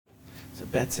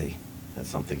Betsy has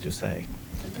something to say.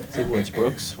 See Woods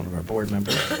Brooks, one of our board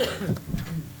members.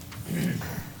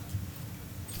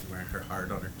 Wearing her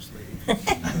heart on her sleeve.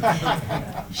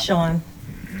 Shawn,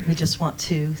 we just want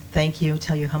to thank you,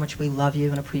 tell you how much we love you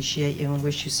and appreciate you and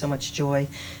wish you so much joy.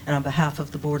 And on behalf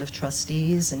of the Board of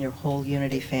Trustees and your whole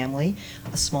Unity family,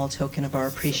 a small token of our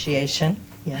appreciation.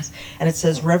 Yes. And it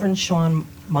says, Reverend Shawn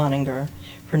Moninger,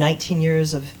 for 19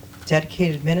 years of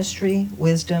dedicated ministry,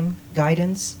 wisdom,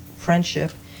 guidance,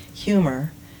 friendship,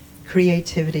 humor,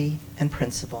 creativity, and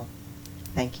principle.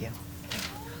 Thank you.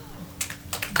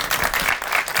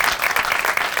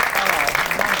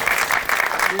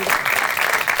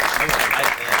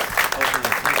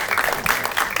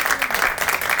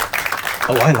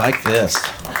 Oh, I like this.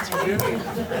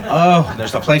 Oh,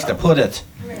 there's a place to put it.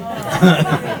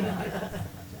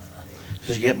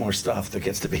 As you get more stuff, there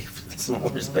gets to be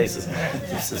smaller spaces.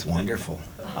 This is wonderful.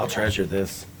 I'll treasure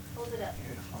this. Hold it up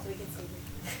so we can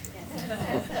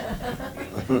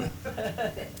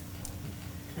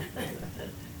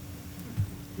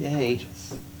see. Yay.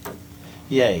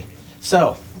 Yay.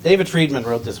 So, David Friedman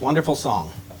wrote this wonderful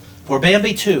song for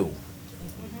Bambi 2.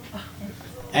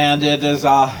 And it is,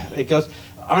 it goes,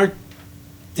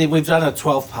 we've done a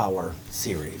 12-power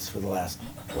series for the last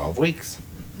 12 weeks.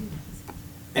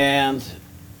 And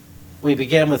we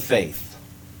began with faith.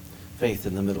 Faith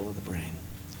in the middle of the brain.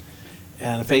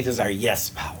 And faith is our yes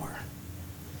power.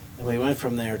 And we went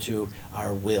from there to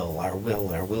our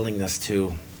willingness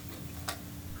to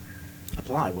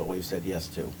apply what we've said yes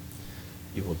to.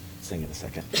 You will sing in a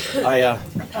second.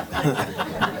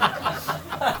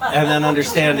 And then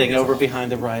understanding over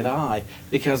behind the right eye,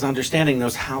 because understanding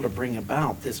knows how to bring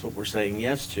about this, what we're saying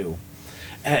yes to.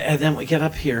 And then we get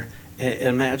up here,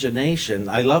 imagination.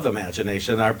 I love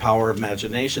imagination, our power of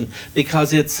imagination,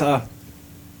 because it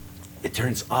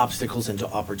turns obstacles into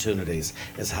opportunities,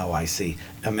 is how I see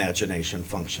imagination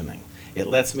functioning. It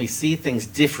lets me see things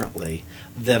differently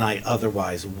than I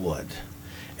otherwise would.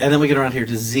 And then we get around here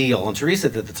to zeal, and Teresa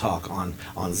did the talk on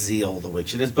zeal,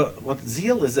 which it is. But what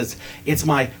zeal is, it's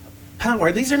my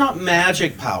power. These are not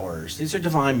magic powers. These are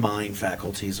divine mind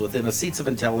faculties within the seats of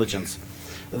intelligence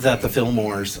that the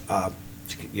Fillmore's,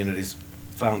 Unity's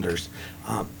founders,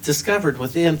 discovered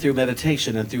within through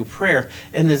meditation and through prayer.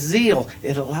 And the zeal,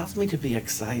 it allows me to be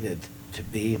excited to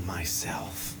be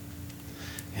myself.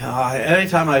 You know,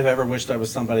 anytime I've ever wished I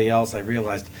was somebody else, I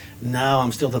realized, no,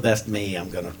 I'm still the best me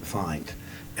I'm going to find.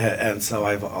 And so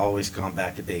I've always gone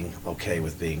back to being okay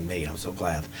with being me. I'm so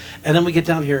glad. And then we get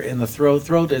down here in the throat.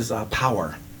 Throat is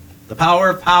power. The power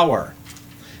of power.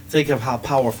 Think of how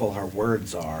powerful our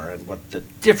words are and what the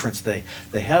difference they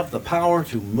have the power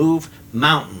to move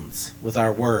mountains with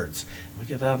our words. We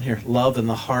get down here, love in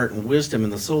the heart and wisdom in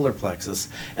the solar plexus.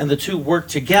 And the two work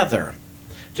together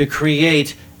to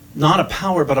create not a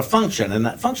power but a function. And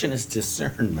that function is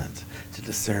discernment. To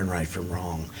discern right from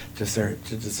wrong, to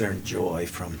discern joy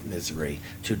from misery,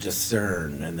 to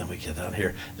discern. And then we get down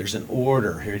here, there's an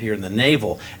order here in the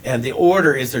navel. And the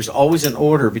order is there's always an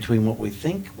order between what we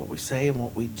think, what we say, and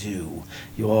what we do.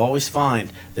 You'll always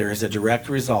find there is a direct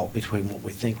result between what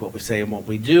we think, what we say, and what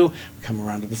we do. We come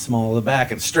around to the small of the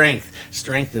back. And strength.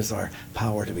 Strength is our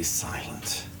power to be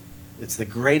silent. It's the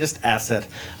greatest asset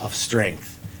of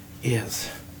strength is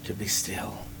to be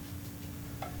still.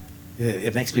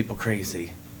 It makes people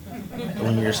crazy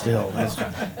when you're still.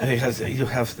 Because you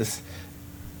have this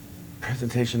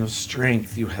presentation of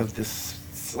strength. You have this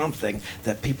something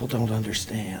that people don't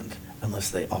understand unless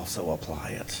they also apply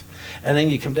it. And then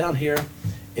you come down here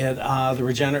and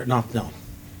the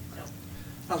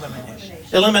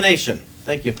Elimination.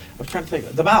 Thank you. I was trying to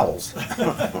think. The bowels.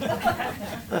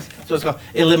 So it's called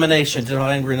elimination,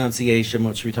 divine renunciation,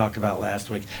 which we talked about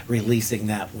last week. Releasing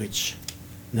that which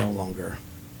no longer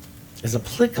is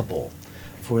applicable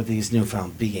for these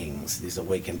newfound beings, these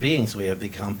awakened beings we have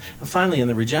become. And finally, in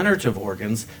the regenerative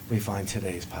organs, we find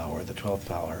today's power, the 12th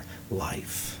power,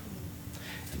 life.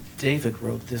 And David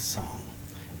wrote this song,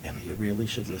 and you really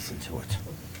should listen to it.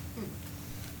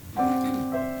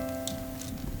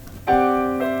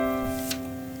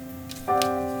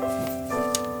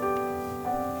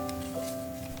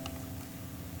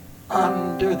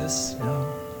 Under the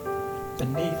snow,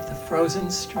 beneath the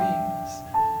frozen streams,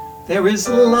 there is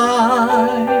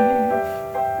life.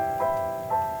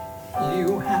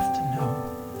 You have to know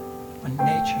when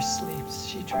nature sleeps,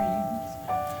 she dreams.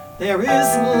 There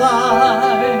is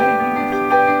life.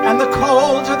 And the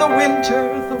colder the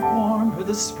winter, the warmer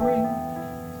the spring.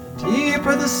 The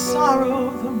deeper the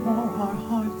sorrow, the more our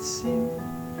hearts sing.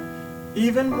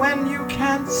 Even when you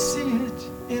can't see it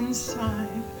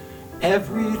inside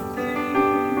everything.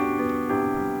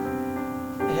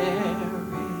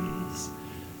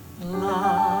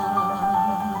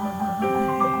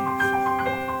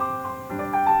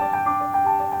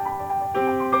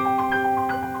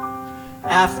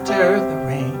 After the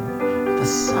rain, the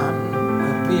sun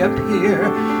will reappear.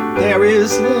 There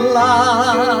is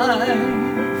life.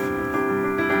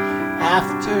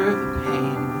 After the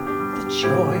pain, the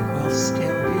joy will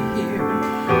still be here.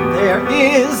 There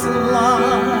is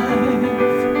life.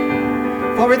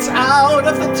 For it's out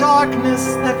of the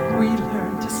darkness that we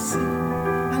learn to see,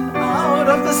 and out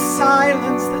of the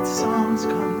silence that songs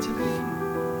come to be,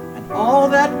 and all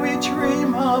that we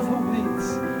dream of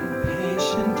awaits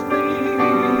patiently.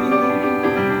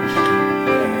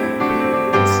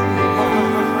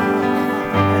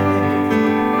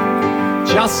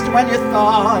 Just when you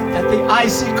thought that the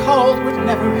icy cold would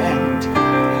never end,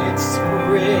 it's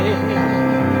spring.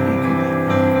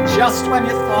 Just when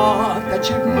you thought that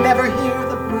you'd never hear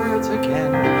the birds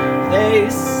again, they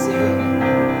sing.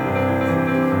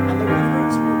 And the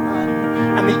rivers will run,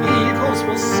 and the eagles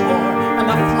will soar, and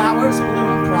the flowers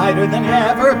bloom brighter than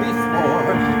ever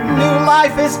before. New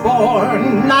life is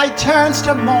born, night turns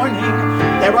to morning,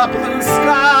 there are blue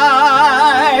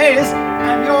skies,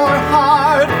 and your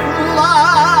heart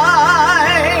flies.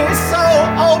 So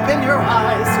open your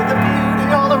eyes to the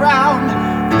beauty all around.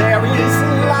 There is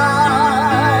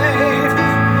life.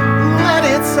 Let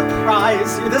it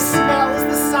surprise you. The smells,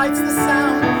 the sights, the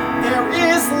sound. There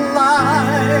is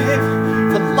life.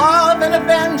 The love and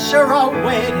adventure are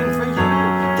waiting for you.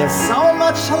 There's so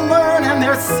much to learn and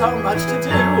there's so much to do.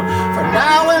 For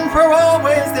now and for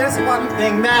always, there's one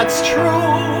thing that's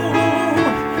true.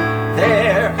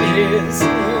 There is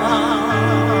life.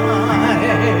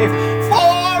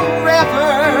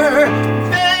 Forever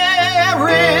there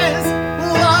is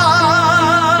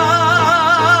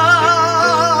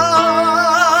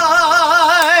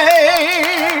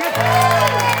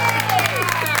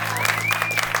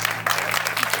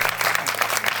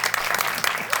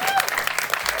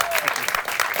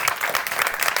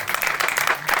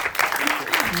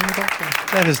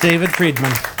That is David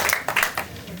Friedman.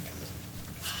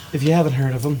 If you haven't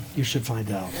heard of him, you should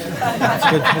find out. It's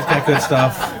good, he's got good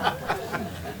stuff.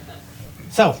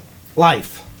 So,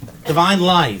 life, divine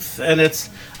life, and it's.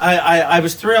 I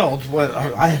was thrilled.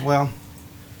 I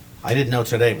didn't know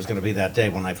today was going to be that day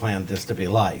when I planned this to be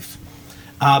life,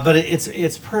 but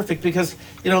it's perfect because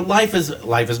life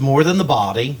is more than the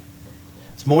body.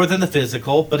 It's more than the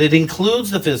physical, but it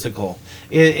includes the physical.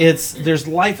 There's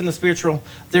life in the spiritual.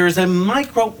 There's a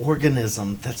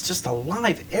microorganism that's just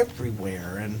alive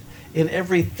everywhere and in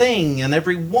everything and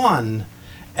everyone.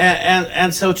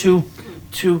 And so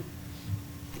to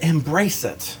embrace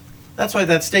it. That's why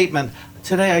that statement,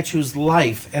 today I choose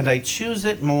life and I choose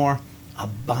it more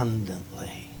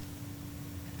abundantly.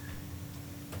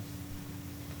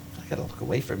 I gotta look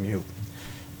away from you.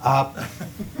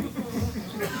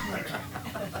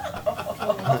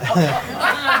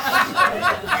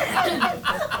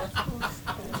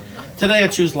 Today I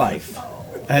choose life.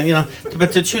 And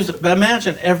but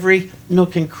imagine every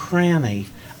nook and cranny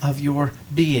of your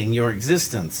being, your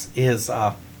existence is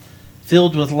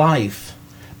filled with life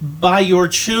by your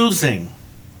choosing,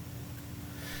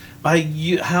 by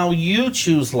how you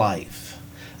choose life.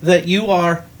 That you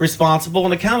are responsible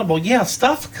and accountable. Yeah,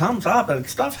 stuff comes up and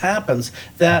stuff happens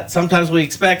that sometimes we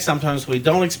expect, sometimes we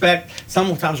don't expect,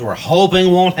 sometimes we're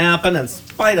hoping won't happen in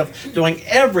spite of doing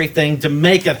everything to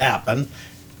make it happen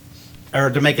or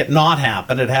to make it not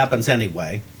happen. It happens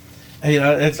anyway.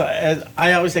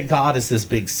 I always say God is this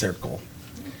big circle,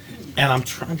 and I'm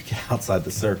trying to get outside the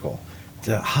circle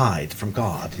to hide from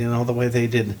God. The way they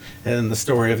did in the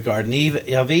story of the Garden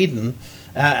of Eden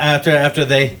after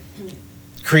they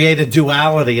created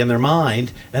duality in their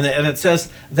mind, and it says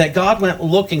that God went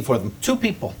looking for them. Two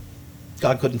people.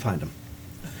 God couldn't find them.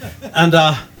 And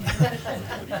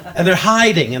they're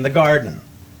hiding in the garden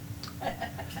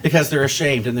because they're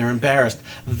ashamed and they're embarrassed.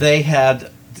 They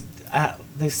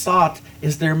sought,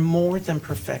 is there more than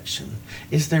perfection?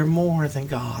 Is there more than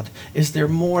God? Is there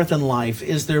more than life?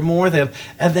 Is there more than...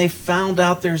 And they found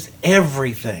out there's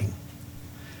everything.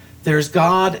 There's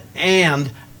God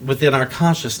and within our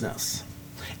consciousness.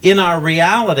 In our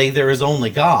reality, there is only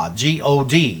God,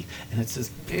 G-O-D, and it's this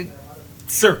big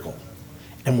circle,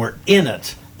 and we're in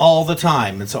it all the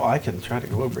time. And so I can try to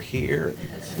go over here,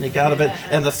 and sneak out of it,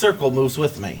 and the circle moves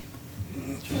with me.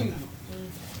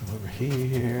 Over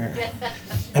here,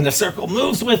 and the circle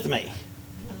moves with me.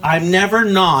 I'm never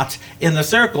not in the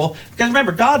circle, because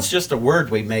remember, God's just a word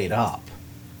we made up.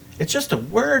 It's just a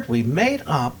word we made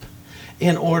up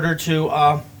in order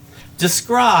to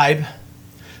describe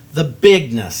the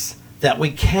bigness that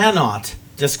we cannot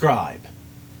describe.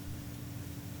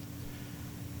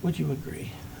 Would you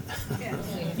agree?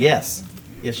 Yes.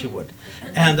 Yes, you would.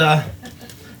 And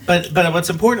But what's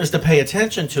important is to pay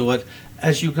attention to it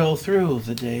as you go through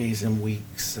the days and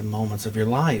weeks and moments of your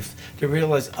life, to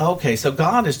realize, okay, so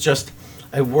God is just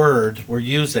a word we're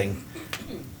using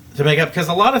to make up, because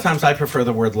a lot of times I prefer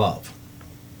the word love.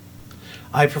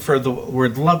 I prefer the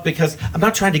word love because I'm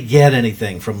not trying to get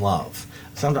anything from love.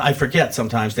 I forget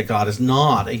sometimes that God is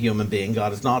not a human being.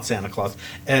 God is not Santa Claus.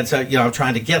 And so, I'm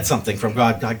trying to get something from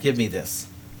God. God, give me this.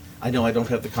 I know I don't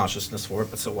have the consciousness for it,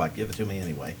 but so what? Give it to me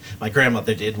anyway. My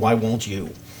grandmother did. Why won't you?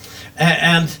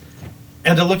 And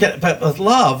to look at, but with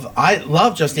love,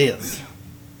 love just is.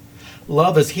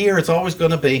 Love is here. It's always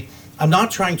going to be. I'm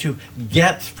not trying to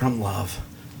get from love.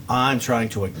 I'm trying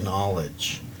to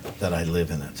acknowledge that I live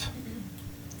in it.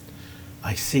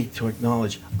 I seek to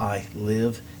acknowledge I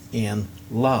live in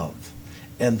love.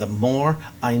 And the more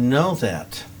I know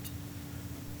that,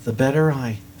 the better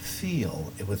I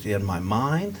feel within my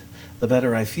mind, the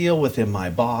better I feel within my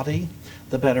body,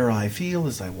 the better I feel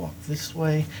as I walk this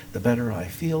way, the better I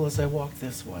feel as I walk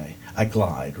this way. I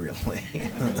glide, really.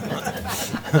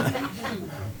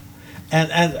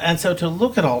 and so to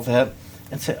look at all that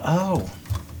and say, oh,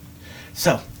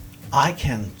 so I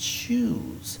can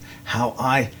choose how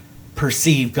I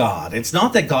perceive God. It's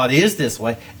not that God is this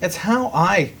way, it's how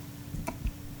I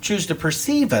choose to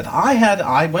perceive it.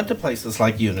 I went to places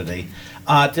like Unity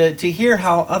to hear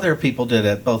how other people did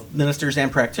it, both ministers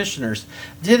and practitioners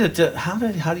did it. How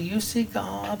do you see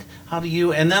God? How do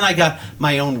you? And then I got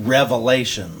my own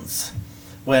revelations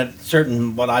when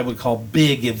certain what I would call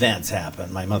big events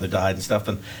happened. My mother died and stuff,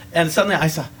 and suddenly I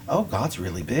saw, oh, God's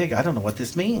really big. I don't know what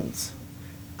this means.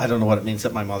 I don't know what it means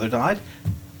that my mother died.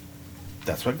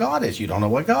 That's what God is. You don't know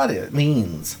what God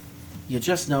means. You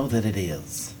just know that it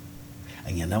is.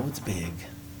 And you know it's big.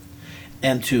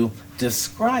 And to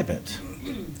describe it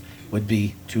would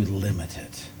be to limit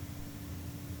it.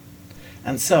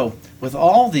 And so, with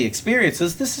all the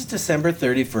experiences, this is December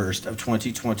 31st of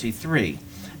 2023.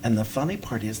 And the funny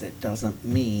part is that doesn't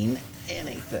mean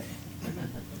anything.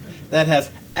 That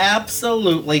has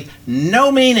absolutely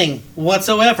no meaning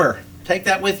whatsoever. Take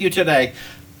that with you today.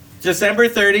 December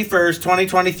 31st,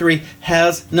 2023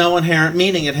 has no inherent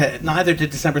meaning. Neither did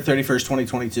December 31st,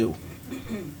 2022.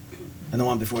 And the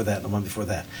one before that, and the one before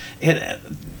that.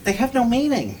 They have no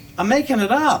meaning. I'm making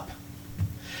it up.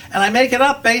 And I make it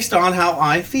up based on how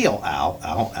I feel. Ow,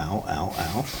 ow, ow, ow,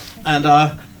 ow.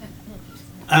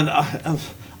 And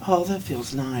oh, that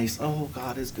feels nice. Oh,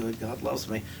 God is good. God loves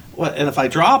me. What? And if I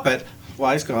drop it,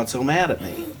 why is God so mad at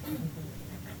me?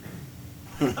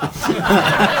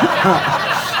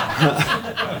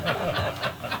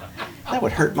 That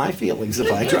would hurt my feelings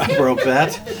if I broke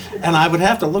that. And I would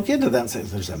have to look into that and say,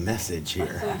 there's a message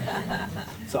here.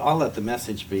 So I'll let the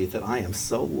message be that I am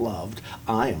so loved,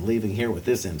 I am leaving here with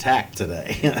this intact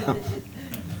today.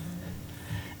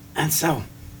 And so,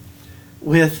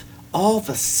 with all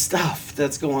the stuff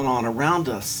that's going on around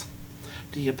us,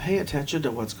 do you pay attention to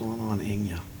what's going on in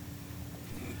you?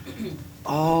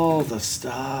 All the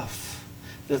stuff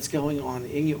that's going on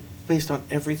in you, based on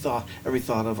every thought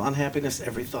of unhappiness,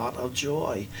 every thought of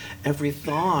joy, every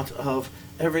thought of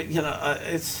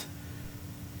it's.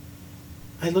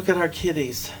 I look at our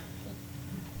kiddies,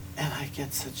 and I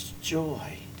get such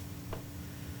joy,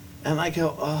 and I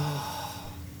go, oh,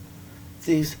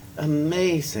 these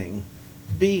amazing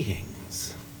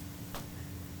beings,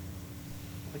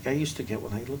 like I used to get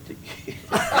when I looked at you.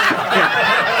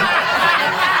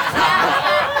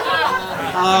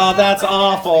 Oh, that's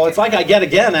awful. It's like I get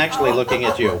again, actually, looking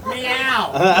at you.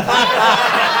 Meow.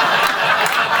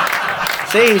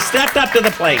 See, he stepped up to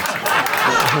the plate.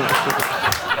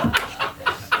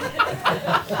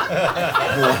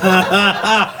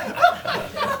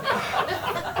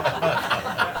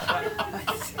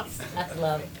 That's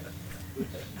love.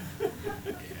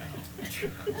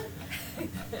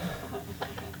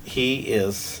 He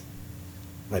is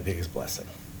my biggest blessing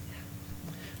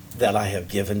that I have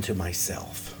given to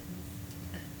myself.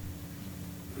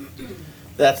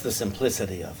 That's the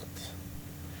simplicity of it.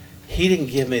 He didn't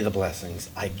give me the blessings.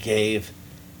 I gave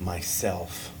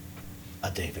myself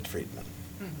a David Friedman.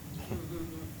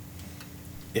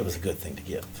 It was a good thing to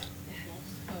give.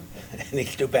 And he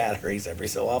can do batteries every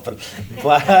so often,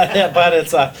 but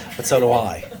so do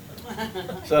I.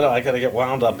 So do I. Got to get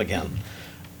wound up again.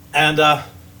 And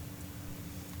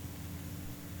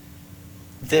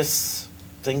this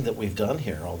thing that we've done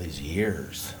here all these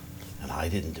years, and I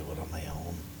didn't do it on my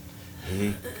own.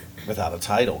 He, without a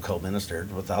title,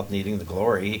 co-ministered. Without needing the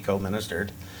glory, he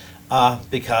co-ministered.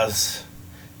 Because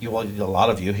a lot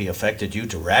of you, he affected you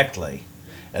directly.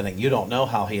 And then you don't know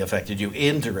how he affected you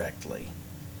indirectly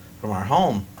from our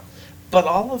home. But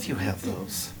all of you have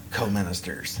those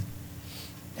co-ministers.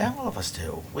 All of us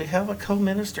do. We have a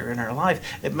co-minister in our life.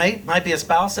 It might be a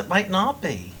spouse, it might not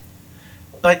be.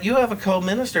 But you have a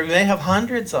co-minister. You may have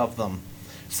hundreds of them.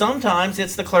 Sometimes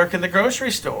it's the clerk in the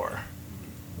grocery store.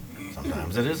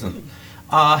 Sometimes it isn't.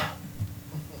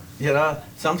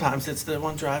 Sometimes it's the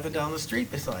one driving down the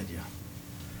street beside you.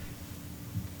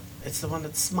 It's the one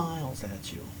that smiles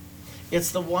at you.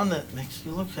 It's the one that makes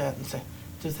you look at it and say,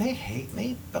 do they hate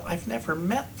me? But I've never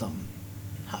met them.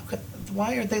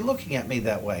 Why are they looking at me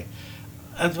that way?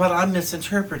 That's what I'm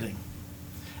misinterpreting.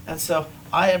 And so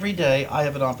every day I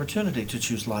have an opportunity to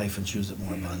choose life and choose it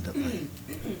more abundantly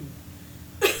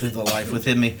through the life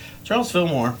within me. Charles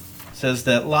Fillmore says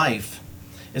that life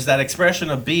is that expression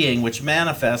of being which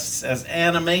manifests as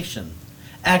animation,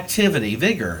 activity,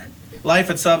 vigor. Life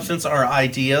and substance are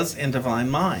ideas in divine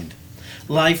mind.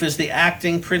 Life is the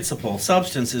acting principle.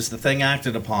 Substance is the thing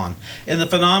acted upon. In the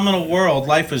phenomenal world,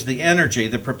 life is the energy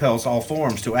that propels all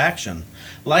forms to action.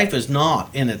 Life is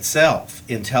not in itself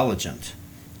intelligent.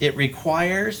 It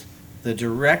requires the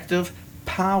directive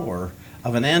power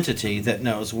of an entity that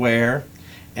knows where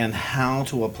and how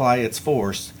to apply its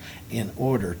force in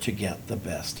order to get the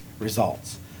best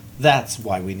results. That's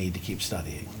why we need to keep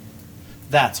studying.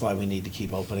 That's why we need to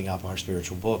keep opening up our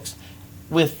spiritual books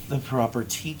with the proper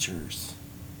teachers,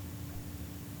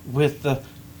 with the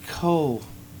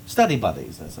co-study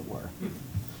buddies, as it were,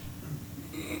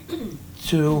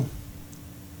 to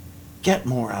get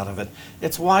more out of it.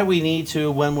 It's why we need to,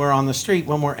 when we're on the street,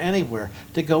 when we're anywhere,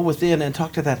 to go within and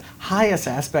talk to that highest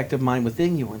aspect of mind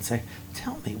within you and say,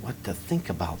 tell me what to think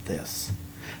about this.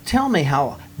 Tell me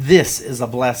how this is a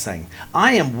blessing.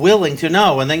 I am willing to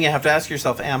know. And then you have to ask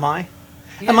yourself, am I?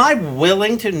 Yeah. Am I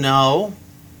willing to know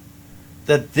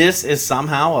that this is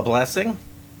somehow a blessing?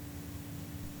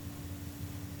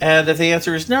 And if the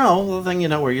answer is no, well, then you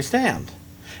know where you stand.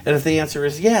 And if the answer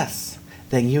is yes,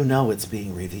 then you know it's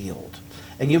being revealed.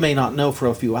 And you may not know for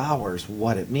a few hours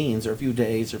what it means, or a few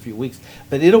days, or a few weeks,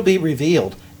 but it'll be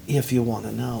revealed if you want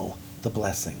to know the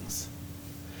blessings.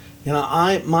 You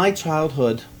know, my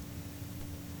childhood,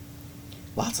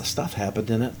 lots of stuff happened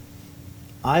in it.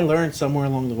 I learned somewhere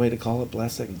along the way to call it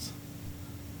blessings.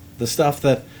 The stuff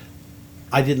that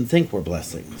I didn't think were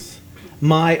blessings.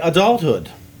 My adulthood,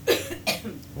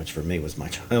 which for me was my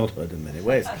childhood in many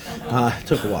ways,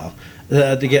 took a while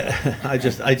to get. I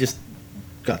just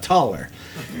got taller,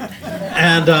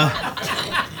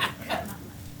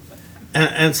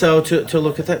 and so to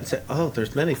look at that and say, oh,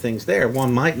 there's many things there.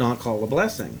 One might not call a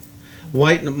blessing.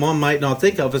 One might not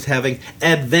think of as having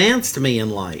advanced me in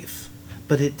life,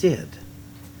 but it did.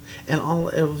 And all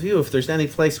of you, if there's any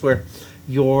place where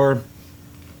your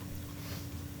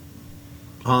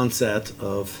onset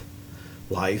of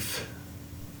life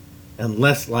and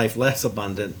less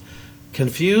abundant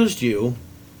confused you,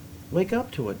 wake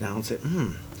up to it now and say,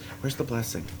 where's the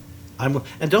blessing? And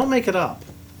don't make it up.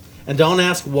 And don't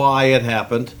ask why it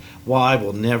happened. Why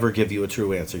will never give you a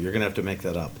true answer. You're going to have to make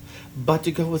that up. But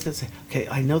to go with it and say, okay,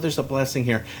 I know there's a blessing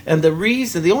here. And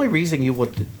the only reason you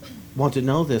would want to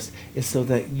know this is so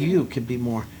that you can be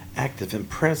more active and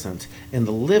present in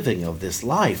the living of this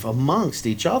life amongst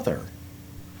each other.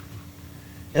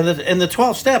 In the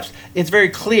 12 steps, it's very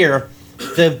clear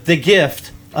the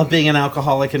gift of being an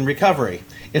alcoholic in recovery.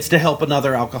 It's to help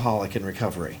another alcoholic in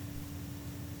recovery.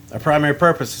 Our primary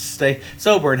purpose is to stay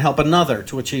sober and help another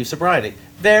to achieve sobriety.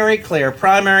 Very clear,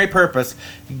 primary purpose.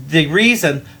 The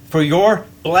reason for your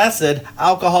blessed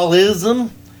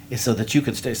alcoholism is so that you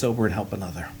can stay sober and help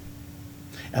another.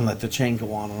 And let the chain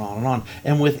go on and on and on.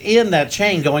 And within that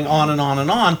chain going on and on and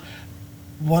on,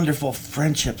 wonderful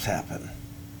friendships happen.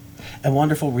 And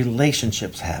wonderful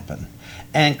relationships happen.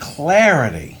 And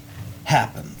clarity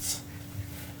happens.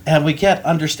 And we get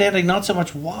understanding, not so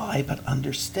much why, but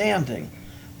understanding.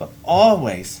 But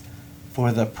always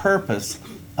for the purpose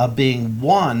of being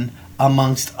one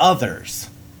amongst others.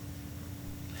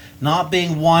 Not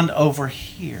being one over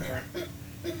here,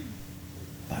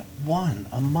 but one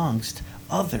amongst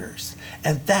others.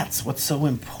 And that's what's so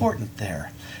important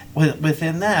there.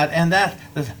 Within that, and that,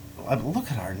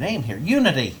 look at our name here,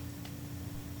 unity.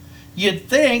 You'd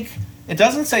think, it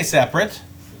doesn't say separate.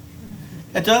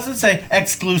 It doesn't say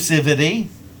exclusivity.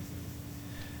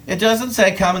 It doesn't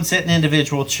say come and sit in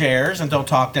individual chairs and don't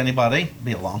talk to anybody. It'd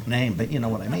be a long name, but you know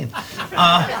what I mean.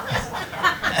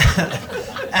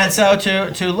 And so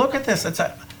to look at this, it's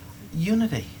a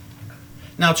unity.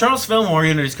 Now, Charles Fillmore,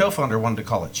 Unity's co-founder, wanted to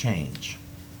call it change.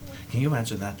 Can you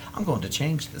imagine that? I'm going to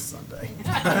change this Sunday.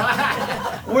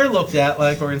 We're looked at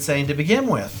like we're insane to begin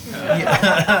with.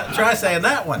 Try saying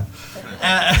that one.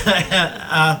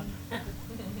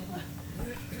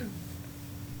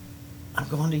 I'm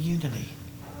going to unity.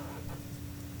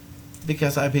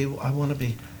 because I want to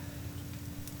be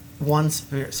one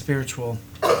spiritual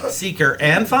seeker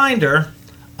and finder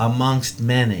amongst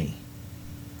many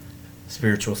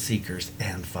spiritual seekers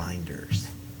and finders.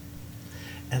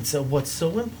 And so what's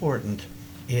so important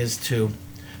is to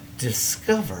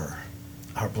discover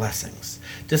our blessings,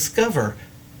 discover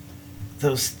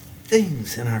those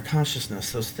things in our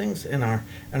consciousness, those things in our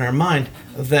mind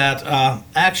that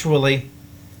actually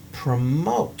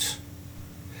promote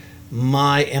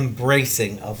my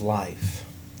embracing of life.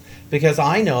 Because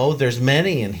I know there's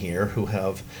many in here who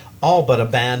have all but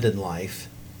abandoned life,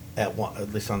 at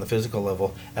least on the physical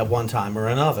level, at one time or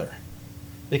another,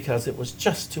 because it was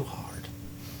just too hard.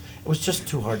 It was just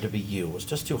too hard to be you. It was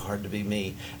just too hard to be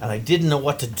me, and I didn't know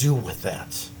what to do with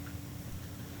that.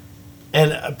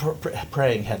 And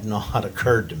praying had not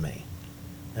occurred to me.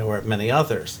 There were many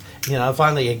others.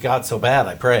 Finally it got so bad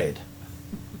I prayed.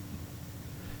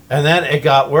 And then it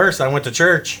got worse. I went to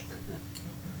church.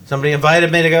 Somebody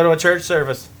invited me to go to a church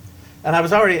service. And I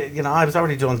was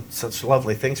already doing such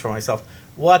lovely things for myself.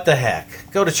 What the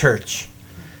heck? Go to church.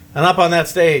 And up on that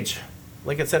stage,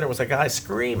 Lincoln Center, was a guy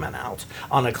screaming out.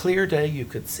 On a clear day you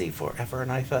could see forever.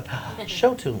 And I thought,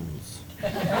 show tunes.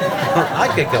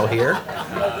 I could go here.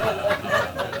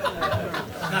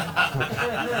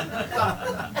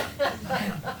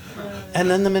 And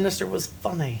then the minister was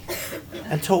funny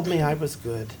and told me I was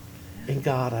good. In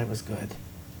God, I was good.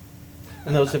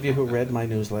 And those of you who read my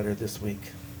newsletter this week,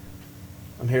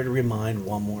 I'm here to remind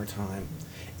one more time.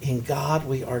 In God,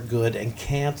 we are good and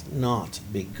can't not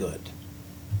be good.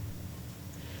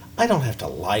 I don't have to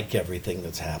like everything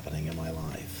that's happening in my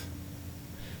life.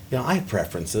 I have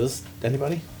preferences.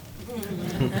 Anybody?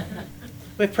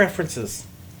 We have preferences.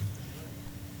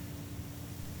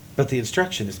 But the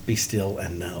instruction is be still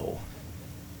and know.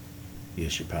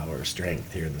 Use your power of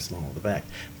strength here in the small of the back.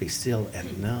 Be still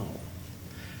and know.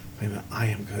 Wait a minute, I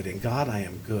am good. In God, I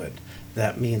am good.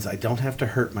 That means I don't have to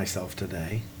hurt myself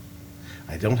today.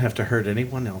 I don't have to hurt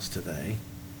anyone else today.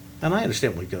 And I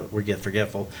understand we get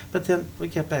forgetful, but then we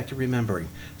get back to remembering.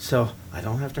 So I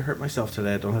don't have to hurt myself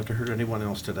today. I don't have to hurt anyone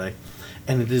else today.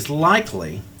 And it is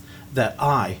likely that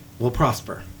I will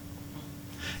prosper.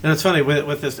 And it's funny,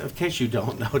 with this, in case you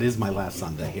don't know, it is my last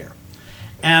Sunday here.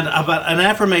 And about an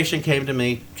affirmation came to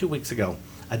me 2 weeks ago.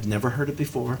 I'd never heard it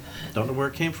before. Don't know where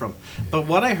it came from. But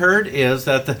what I heard is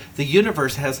that the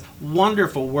universe has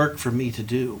wonderful work for me to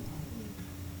do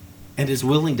and is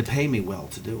willing to pay me well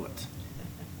to do it.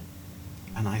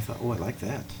 And I thought, I like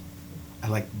that. I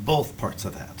like both parts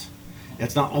of that.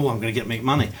 It's not, I'm going to make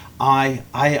money. I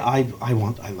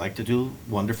like to do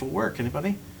wonderful work.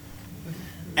 Anybody?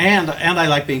 And I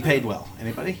like being paid well.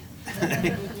 Anybody?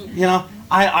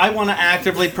 I want to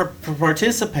actively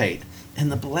participate in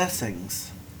the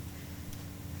blessings,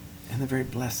 in the very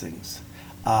blessings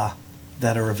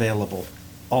that are available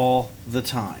all the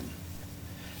time.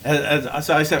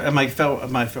 So I said at my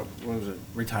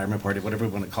retirement party, whatever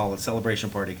we want to call it,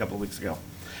 celebration party a couple of weeks ago.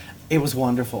 It was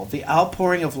wonderful. The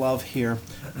outpouring of love here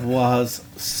was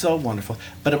so wonderful.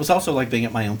 But it was also like being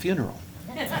at my own funeral.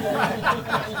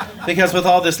 Because with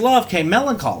all this love came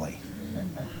melancholy.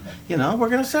 We're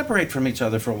going to separate from each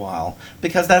other for a while.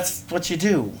 Because that's what you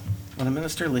do. When a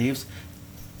minister leaves,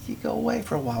 you go away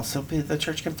for a while so the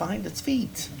church can find its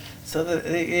feet. So that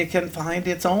it can find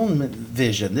its own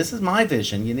vision. This is my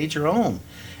vision. You need your own.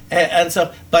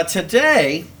 But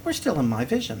today, we're still in my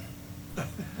vision.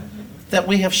 That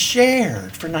we have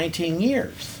shared for 19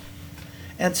 years.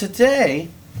 And today,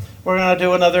 we're going to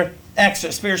do another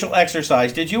spiritual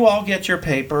exercise. Did you all get your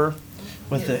paper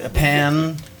with a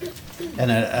pen?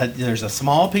 And there's a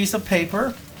small piece of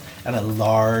paper and a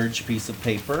large piece of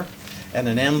paper and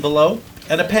an envelope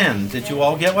and a pen. Did you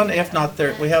all get one? If not,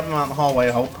 we have them out in the hallway,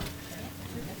 I hope.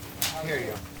 Here you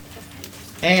go.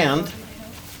 And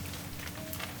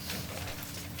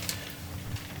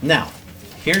now,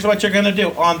 here's what you're going to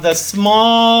do on the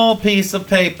small piece of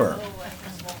paper.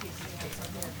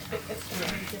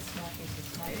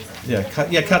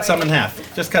 Cut some in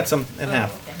half. Just cut some in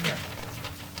half.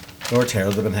 Or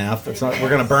tear them in half. It's not. We're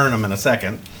going to burn them in a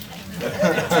second.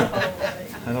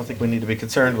 I don't think we need to be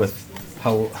concerned with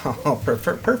how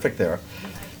perfect they are.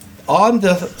 On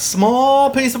the small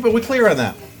piece of paper, we clear on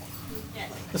that?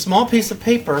 The small piece of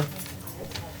paper,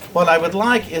 what I would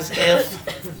like is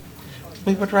if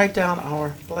we would write down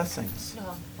our blessings.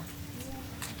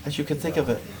 As you can think of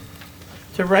it.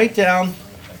 To write down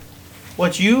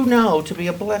what you know to be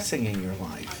a blessing in your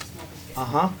life.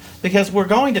 Because we're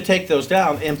going to take those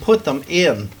down and put them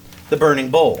in the burning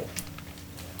bowl.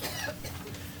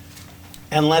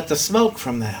 And let the smoke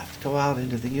from that go out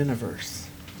into the universe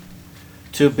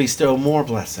to bestow more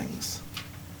blessings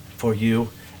for you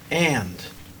and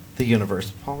the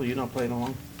universe. Paul, you not playing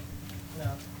along?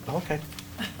 No. Okay.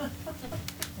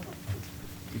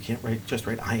 You can't write, just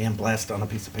write, I am blessed on a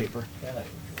piece of paper.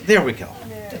 There we go.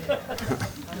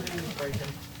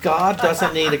 God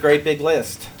doesn't need a great big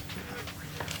list.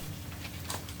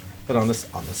 But on the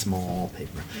small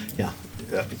paper, yeah.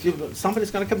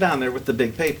 Somebody's going to come down there with the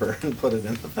big paper and put it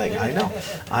in the thing. I know.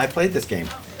 I played this game.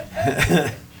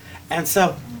 And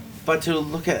so, but to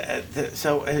look at,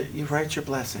 you write your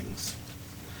blessings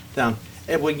down.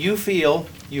 And when you feel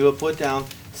you have put down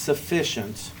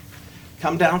sufficient,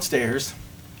 come downstairs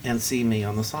and see me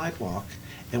on the sidewalk.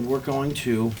 And we're going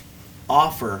to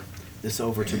offer this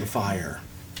over to the fire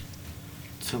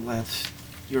to let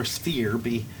your sphere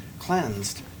be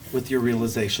cleansed with your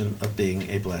realization of being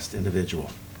a blessed individual.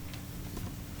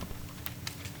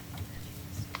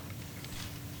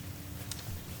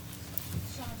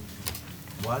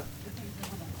 What?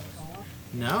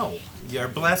 No, your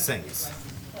blessings.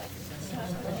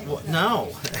 Well,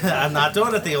 no, I'm not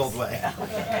doing it the old way.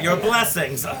 Your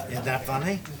blessings. Isn't that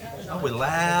funny? Oh, we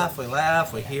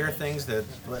laugh, we hear things that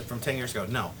from 10 years ago.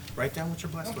 No, write down what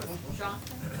you're blessed with. Shawn,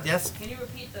 Yes? can you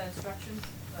repeat the instructions?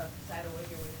 I don't know what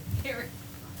you're hearing.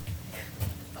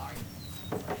 Sorry.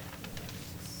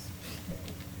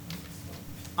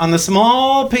 On the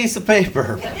small piece of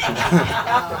paper,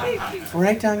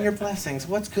 write down your blessings.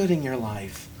 What's good in your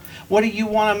life? What do you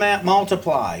want to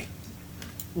multiply?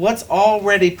 What's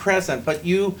already present, but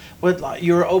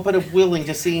you're open and willing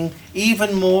to seeing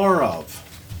even more of?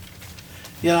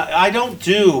 You know, I don't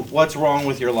do what's wrong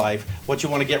with your life, what you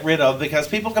want to get rid of, because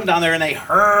people come down there and they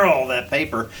hurl that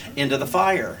paper into the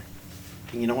fire.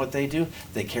 And you know what they do?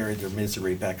 They carry their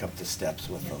misery back up the steps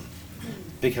with them.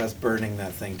 Because burning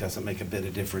that thing doesn't make a bit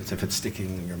of difference if it's sticking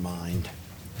in your mind.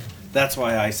 That's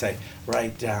why I say,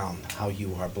 write down how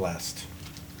you are blessed.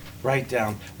 Write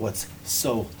down what's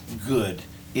so good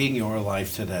in your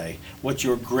life today, what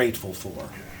you're grateful for.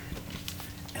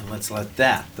 And let's let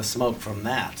that, the smoke from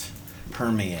that,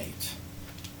 permeate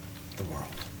the world.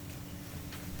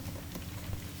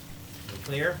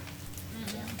 Clear?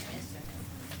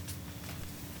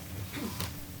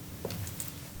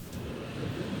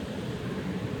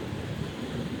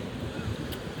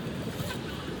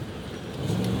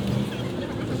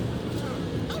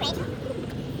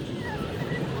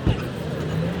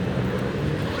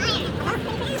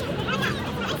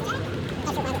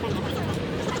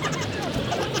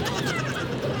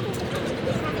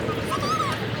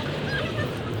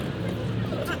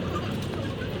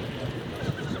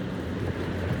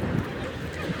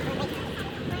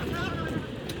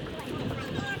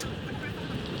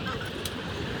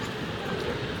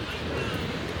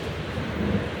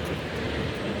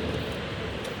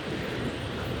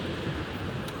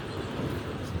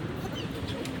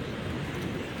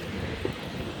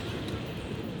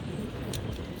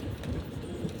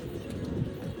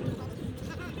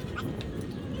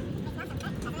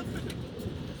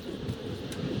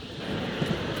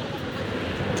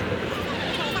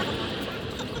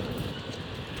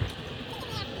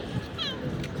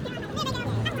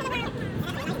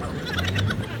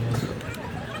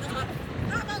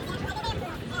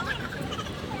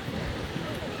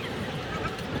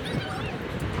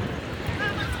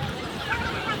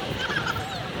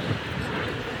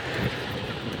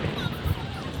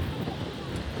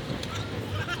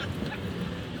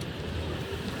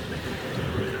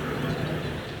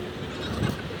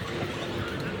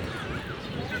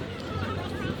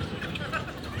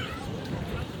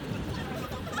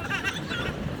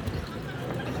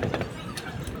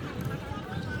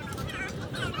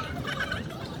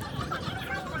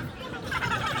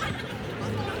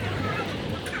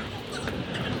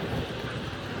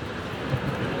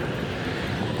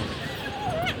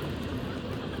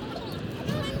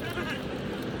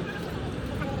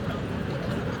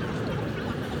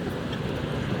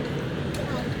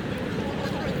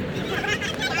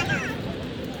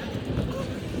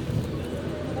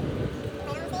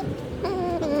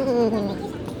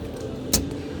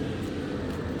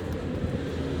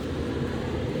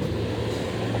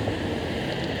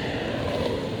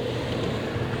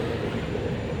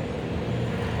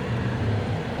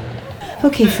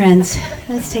 Okay, friends,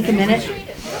 let's take a minute.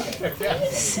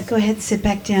 Go ahead and sit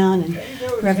back down, and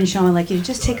Reverend Shawn would like you to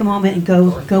just take a moment and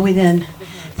go within.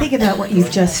 Think about what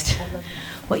you've just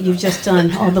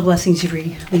done, all the blessings you've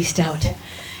released out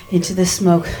into the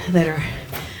smoke that are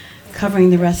covering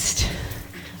the rest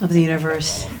of the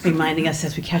universe, reminding us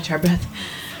as we catch our breath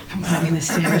from climbing the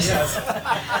stairs.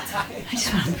 I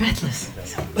just want, I'm breathless.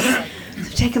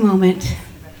 So take a moment,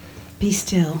 be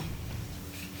still.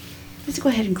 Let's go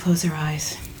ahead and close our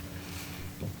eyes.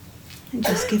 and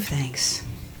just give thanks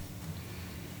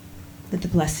that the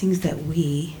blessings that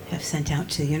we have sent out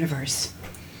to the universe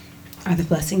are the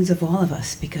blessings of all of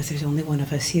us, because there's only one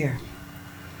of us here.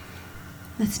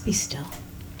 Let's be still.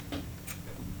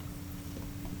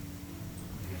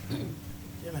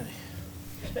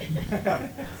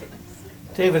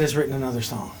 David has written another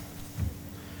song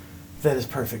that is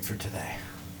perfect for today.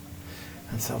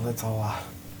 And so let's all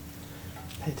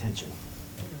pay attention.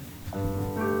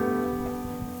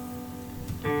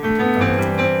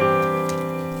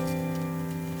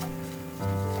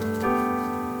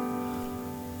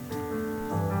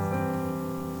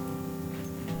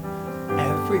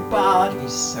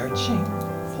 Everybody's searching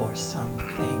for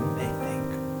something they think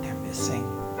they're missing.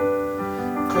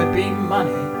 Could be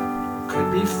money, could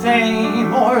be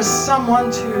fame, or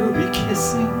someone to be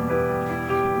kissing.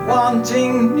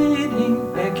 Wanting,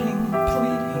 needing, begging,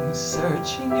 pleading,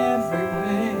 searching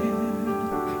everywhere.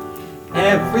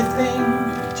 Everything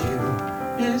we do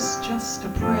is just a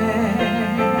prayer.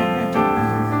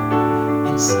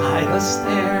 Inside us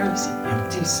there's an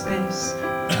empty space,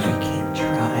 and we keep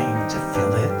trying to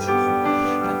fill it.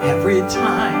 But every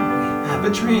time we have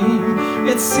a dream,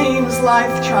 it seems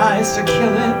life tries to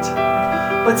kill it.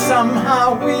 But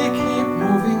somehow we keep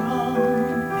moving on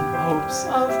in hopes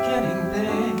of getting there.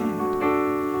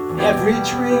 Every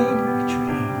dream we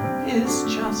dream is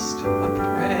just a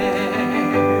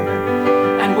prayer.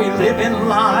 And we live in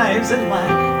lives that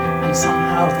lack, and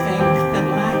somehow think that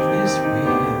lack is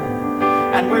real.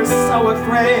 And we're so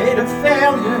afraid of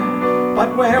failure,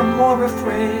 but we're more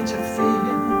afraid to feel.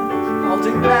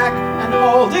 Holding back and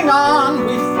holding on,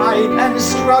 we fight and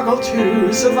struggle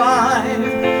to survive.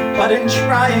 But in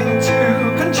trying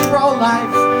to control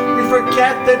life, we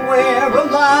forget that we're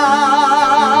alive.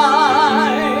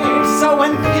 So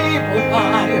when people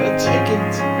buy a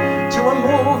ticket to a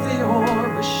movie or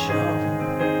a show,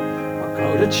 or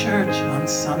go to church on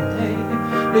Sunday,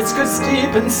 it's 'cause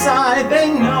deep inside they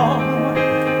know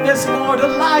there's more to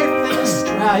life than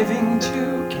striving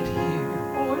to get here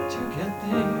or to get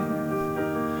there.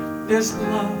 There's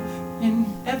love in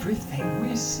everything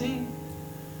we see,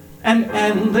 an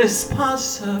endless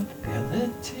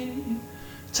possibility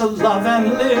to love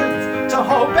and live, to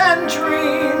hope and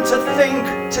dream, to think,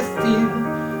 to feel,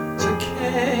 to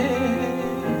care.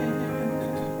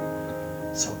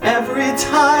 So every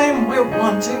time we're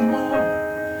wanting more,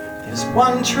 there's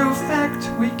one true fact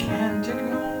we can't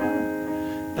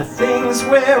ignore. The things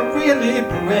we're really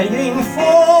praying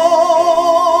for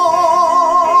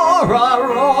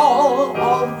are all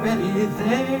already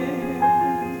there.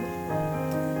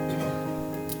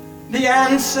 The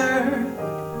answer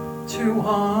to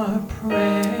our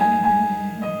prayer.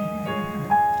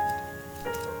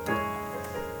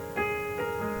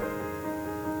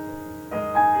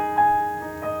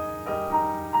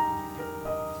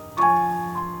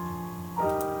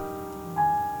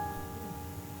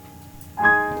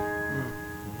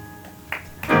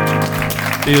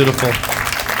 Beautiful.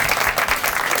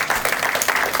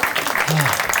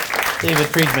 David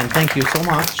Friedman, thank you so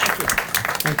much.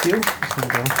 Thank you.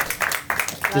 Love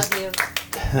you.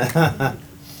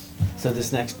 So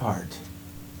this next part,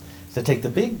 so take the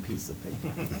big piece of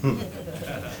paper.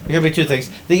 There gonna be two things.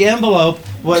 The envelope,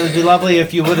 what would be lovely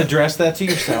if you would address that to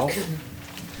yourself.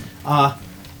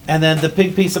 And then the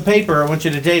big piece of paper, I want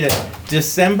you to date it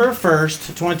December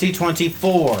 1st,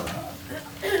 2024.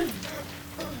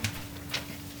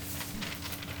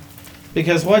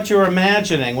 Because what you're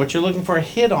imagining, what you're looking for a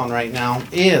hit on right now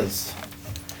is,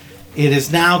 it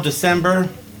is now December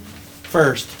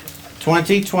 1st,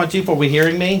 2024. Are we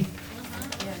hearing me?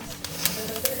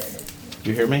 Do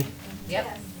you hear me?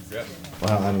 Yep.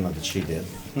 Well, I don't know that she did.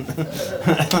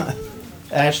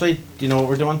 Ashley, do you know what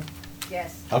we're doing?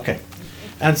 Yes. Okay.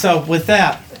 And so with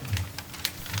that,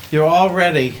 you're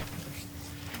already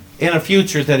in a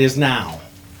future that is now.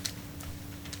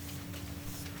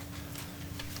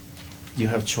 You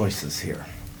have choices here.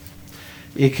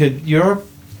 Your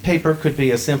paper could be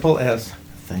as simple as,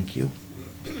 thank you.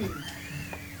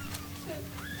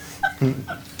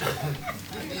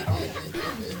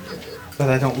 But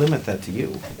I don't limit that to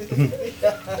you.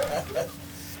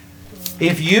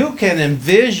 If you can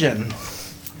envision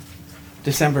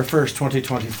December 1st,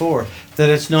 2024, that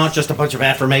it's not just a bunch of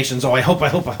affirmations, oh, I hope, I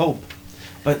hope, I hope,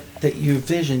 but that you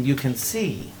vision, you can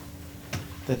see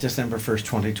that December 1st,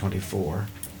 2024,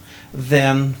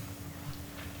 then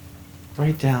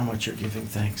write down what you're giving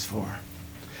thanks for.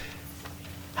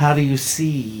 How do you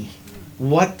see?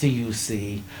 What do you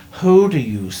see? Who do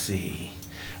you see?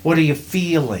 What are you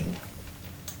feeling?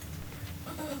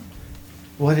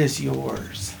 What is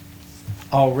yours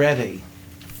already?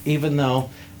 Even though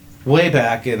way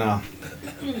back in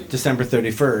December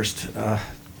 31st,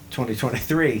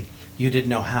 2023, you didn't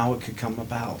know how it could come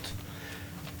about.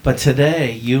 But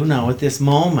today, you know, at this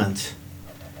moment,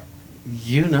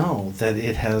 you know that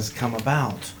it has come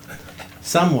about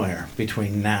somewhere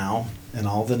between now and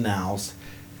all the nows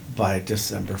by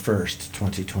December 1st,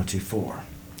 2024.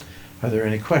 Are there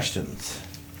any questions?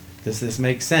 Does this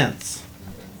make sense?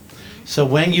 So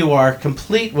when you are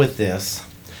complete with this,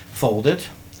 fold it,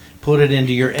 put it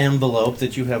into your envelope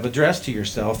that you have addressed to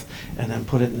yourself, and then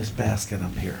put it in this basket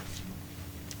up here.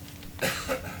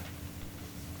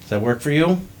 Does that work for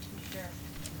you? Sure.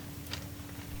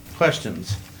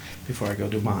 Questions before I go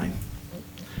do mine?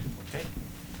 Okay.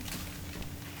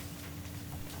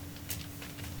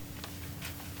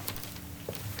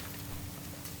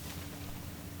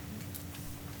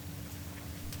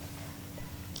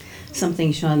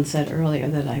 Something Shawn said earlier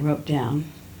that I wrote down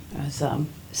was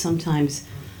sometimes,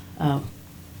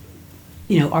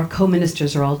 our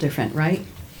co-ministers are all different, right?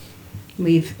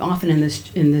 We've often in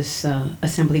this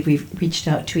assembly, we've reached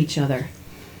out to each other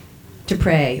to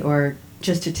pray or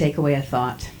just to take away a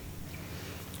thought.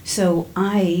 So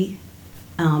I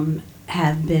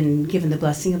have been given the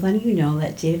blessing of letting you know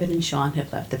that David and Shawn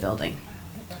have left the building.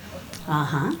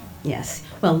 Yes.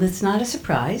 Well, it's not a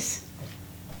surprise.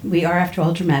 We are, after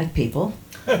all, dramatic people.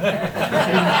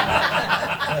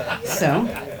 So,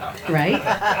 right?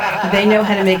 They know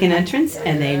how to make an entrance,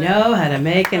 and they know how to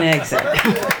make an exit.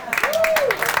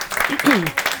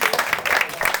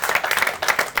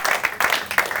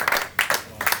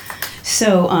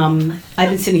 So, I've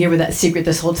been sitting here with that secret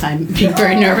this whole time, being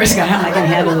very nervous about how am I going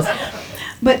to handle this.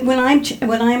 But when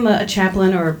I'm a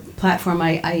chaplain or a platform,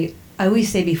 I always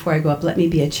say before I go up, let me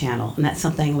be a channel. And that's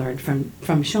something I learned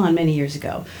from Shawn many years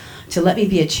ago. To let me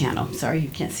be a channel. Sorry, you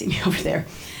can't see me over there.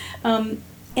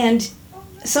 And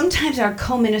sometimes our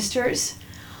co-ministers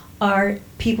are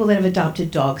people that have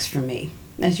adopted dogs from me.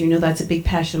 As you know, that's a big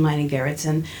passion of mine and Garrett's.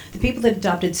 And the people that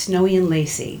adopted Snowy and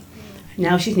Lacey,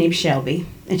 now she's named Shelby,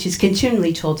 and she's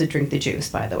continually told to drink the juice,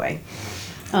 by the way.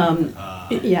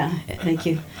 Yeah, thank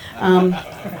you.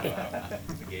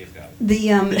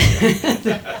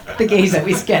 The gays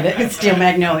always get it. It's Steel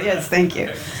Magnolias, thank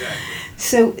you.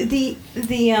 So the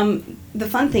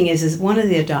fun thing is one of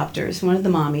the adopters, one of the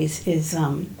mommies, is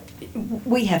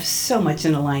we have so much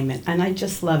in alignment, and I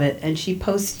just love it. And she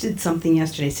posted something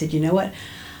yesterday, said, you know what,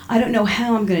 I don't know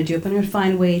how I'm going to do it, but I'm going to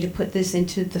find a way to put this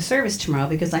into the service tomorrow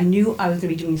because I knew I was going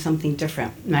to be doing something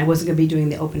different, and I wasn't going to be doing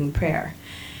the opening prayer.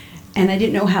 And I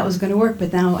didn't know how it was going to work,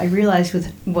 but now I realized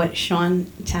with what Shawn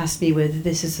tasked me with,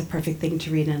 this is the perfect thing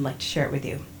to read, and I'd like to share it with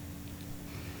you.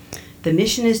 The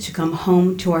mission is to come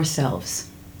home to ourselves.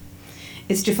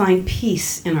 It's to find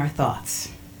peace in our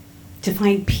thoughts, to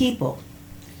find people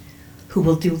who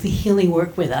will do the healing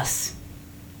work with us.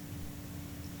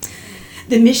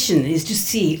 The mission is to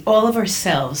see all of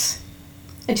ourselves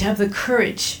and to have the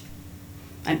courage,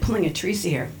 I'm pulling a Teresa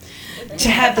here, to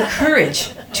have the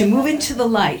courage to move into the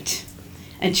light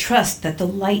and trust that the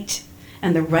light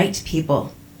and the right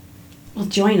people will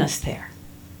join us there.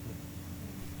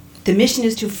 The mission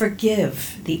is to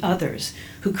forgive the others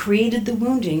who created the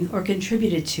wounding or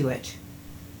contributed to it,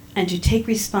 and to take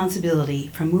responsibility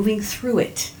for moving through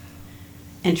it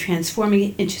and transforming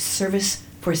it into service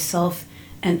for self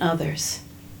and others.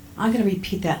 I'm going to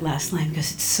repeat that last line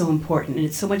because it's so important, and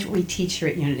it's so much what we teach here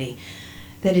at Unity,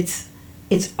 that it's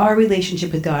our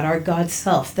relationship with God, our God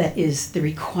self, that is the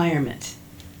requirement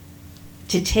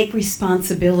to take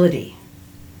responsibility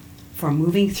for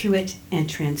moving through it and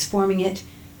transforming it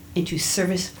into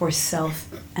service for self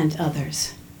and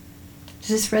others. Does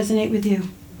this resonate with you?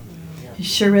 It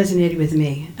sure resonated with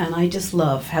me, and I just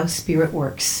love how Spirit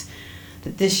works.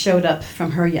 That this showed up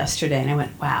from her yesterday, and I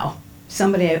went, wow,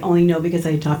 somebody I only know because I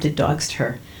adopted dogs to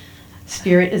her.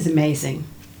 Spirit is amazing.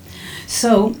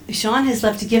 So Shawn has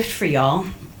left a gift for y'all,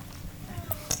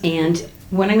 and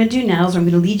what I'm going to do now is I'm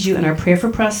going to lead you in our prayer for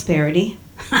prosperity.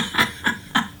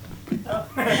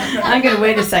 I'm going to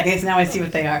wait a second, because now I see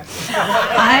what they are.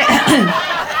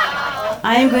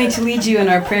 I am going to lead you in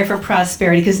our prayer for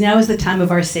prosperity, because now is the time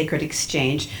of our sacred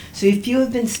exchange. So if you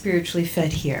have been spiritually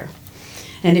fed here,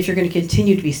 and if you're going to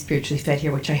continue to be spiritually fed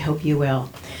here, which I hope you will,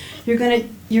 you're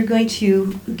going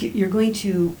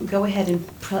to go ahead and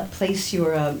place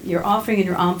your offering in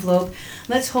your envelope.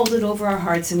 Let's hold it over our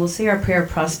hearts, and we'll say our prayer of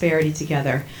prosperity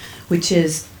together, which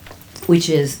is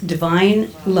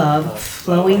divine love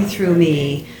flowing through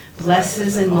me,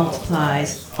 blesses and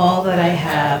multiplies all that I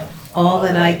have, all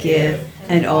that I give,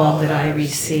 and all that I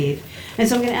receive. And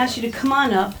so I'm going to ask you to come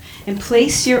on up and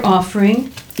place your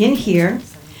offering in here,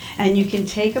 and you can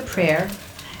take a prayer.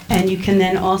 And you can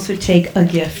then also take a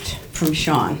gift from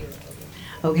Shawn.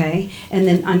 Okay? And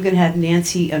then I'm going to have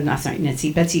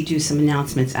Betsy do some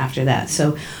announcements after that.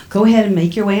 So go ahead and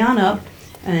make your way on up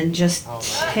and just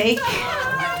take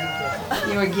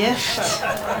your gift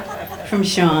from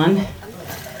Shawn.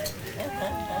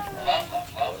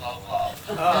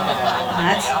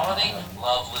 That's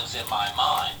love lives in my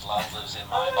mind, love lives in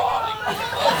my body.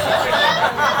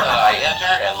 That I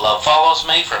enter and love follows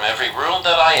me from every room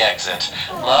that I exit.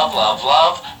 Love, love,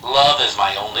 love, love is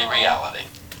my only reality.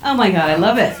 Oh my God, I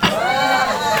love it.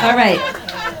 All right,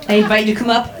 I invite you to come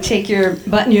up, take your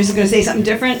button. You're just going to say something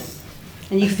different.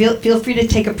 And you feel free to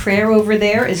take a prayer over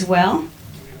there as well.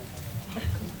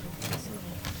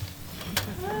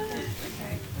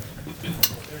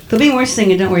 There'll be more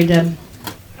singing, don't worry, Deb.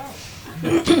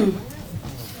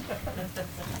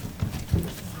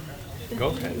 Go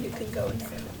ahead. You can go and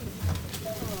sing.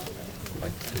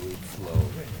 Like to flow.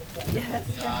 Yes.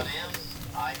 God is,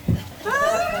 I am.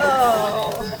 Oh.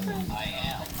 I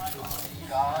am.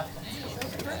 God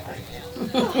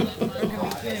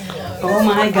Oh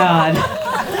my God.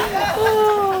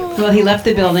 Well, he left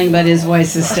the building, but his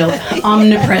voice is still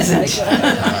omnipresent.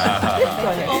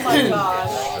 Oh my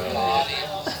gosh.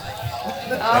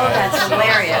 Oh, that's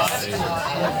hilarious.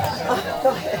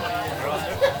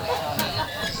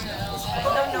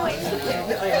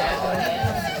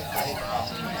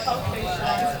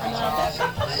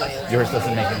 Yours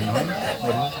doesn't make any noise?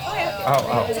 What is it?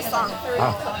 Oh. It's a song.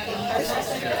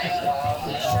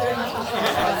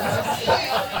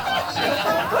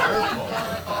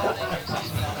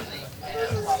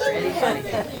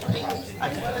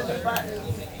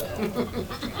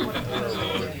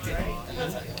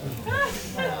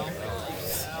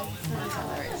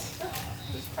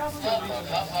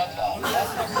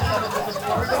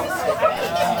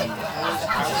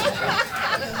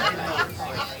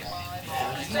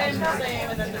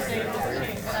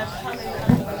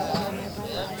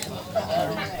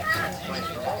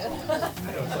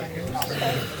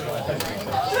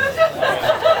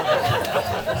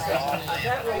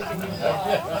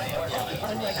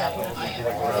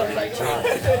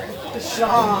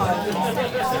 Shawn.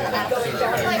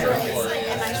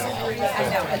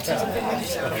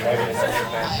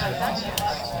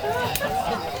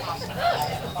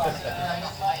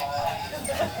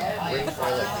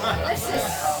 This is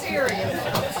serious.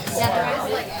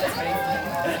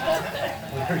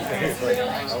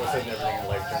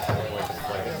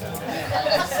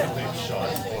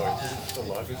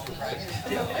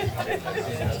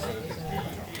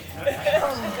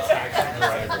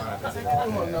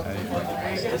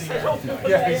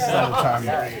 Yeah, it's the time you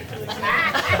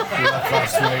left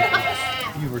last night.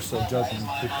 You were still judging.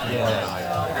 That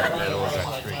was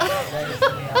extra.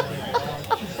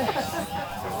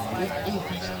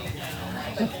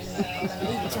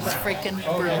 Just freaking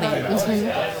brilliant.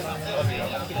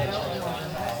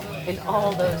 In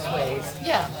all those ways.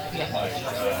 Yeah.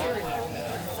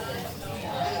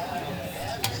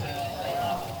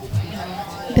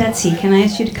 Betsy, can I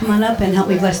ask you to come on up and help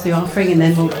me bless the offering, and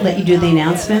then we'll let you do the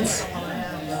announcements?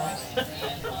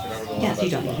 Yes, you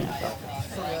don't need that.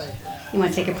 You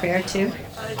want to take a prayer too?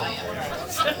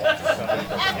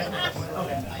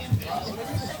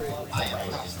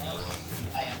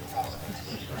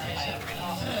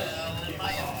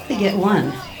 You get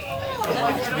one.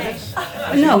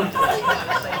 No.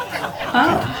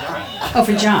 Oh,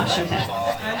 for Josh, okay.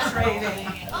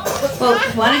 Well,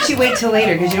 why don't you wait till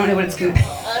later, because you don't know what it's going to be.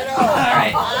 All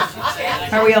right.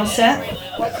 Are we all set?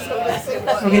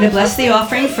 We're going to bless the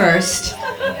offering first.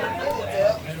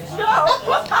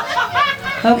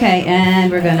 Okay,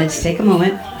 and we're going to just take a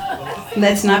moment.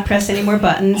 Let's not press any more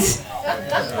buttons.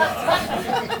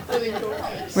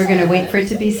 We're going to wait for it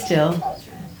to be still.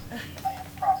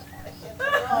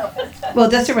 Well,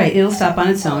 that's all right. It'll stop on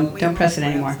its own. Don't press it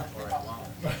anymore.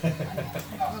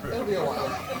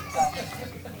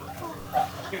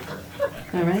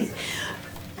 All right.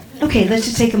 Okay, let's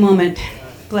just take a moment.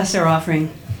 Bless our offering.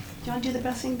 Do you want to do the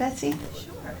blessing, Betsy?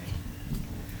 Sure.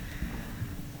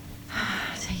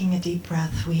 Taking a deep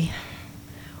breath, we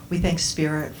thank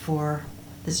Spirit for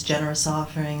this generous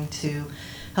offering to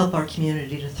help our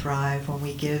community to thrive. When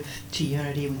we give to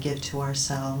unity, we give to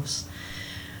ourselves.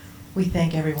 We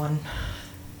thank everyone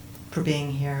for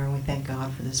being here, and we thank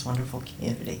God for this wonderful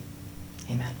community.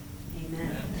 Amen.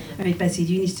 Amen. All right, Betsy,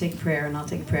 do you need to take a prayer, and I'll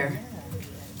take a prayer.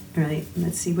 All right,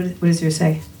 let's see. What does yours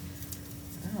say?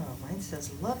 Oh, mine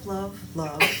says love, love,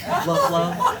 love, love,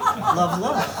 love, love,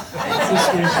 love. That seems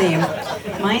to be the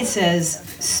theme. Mine says,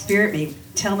 Spirit me,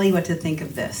 tell me what to think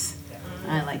of this.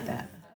 I like that.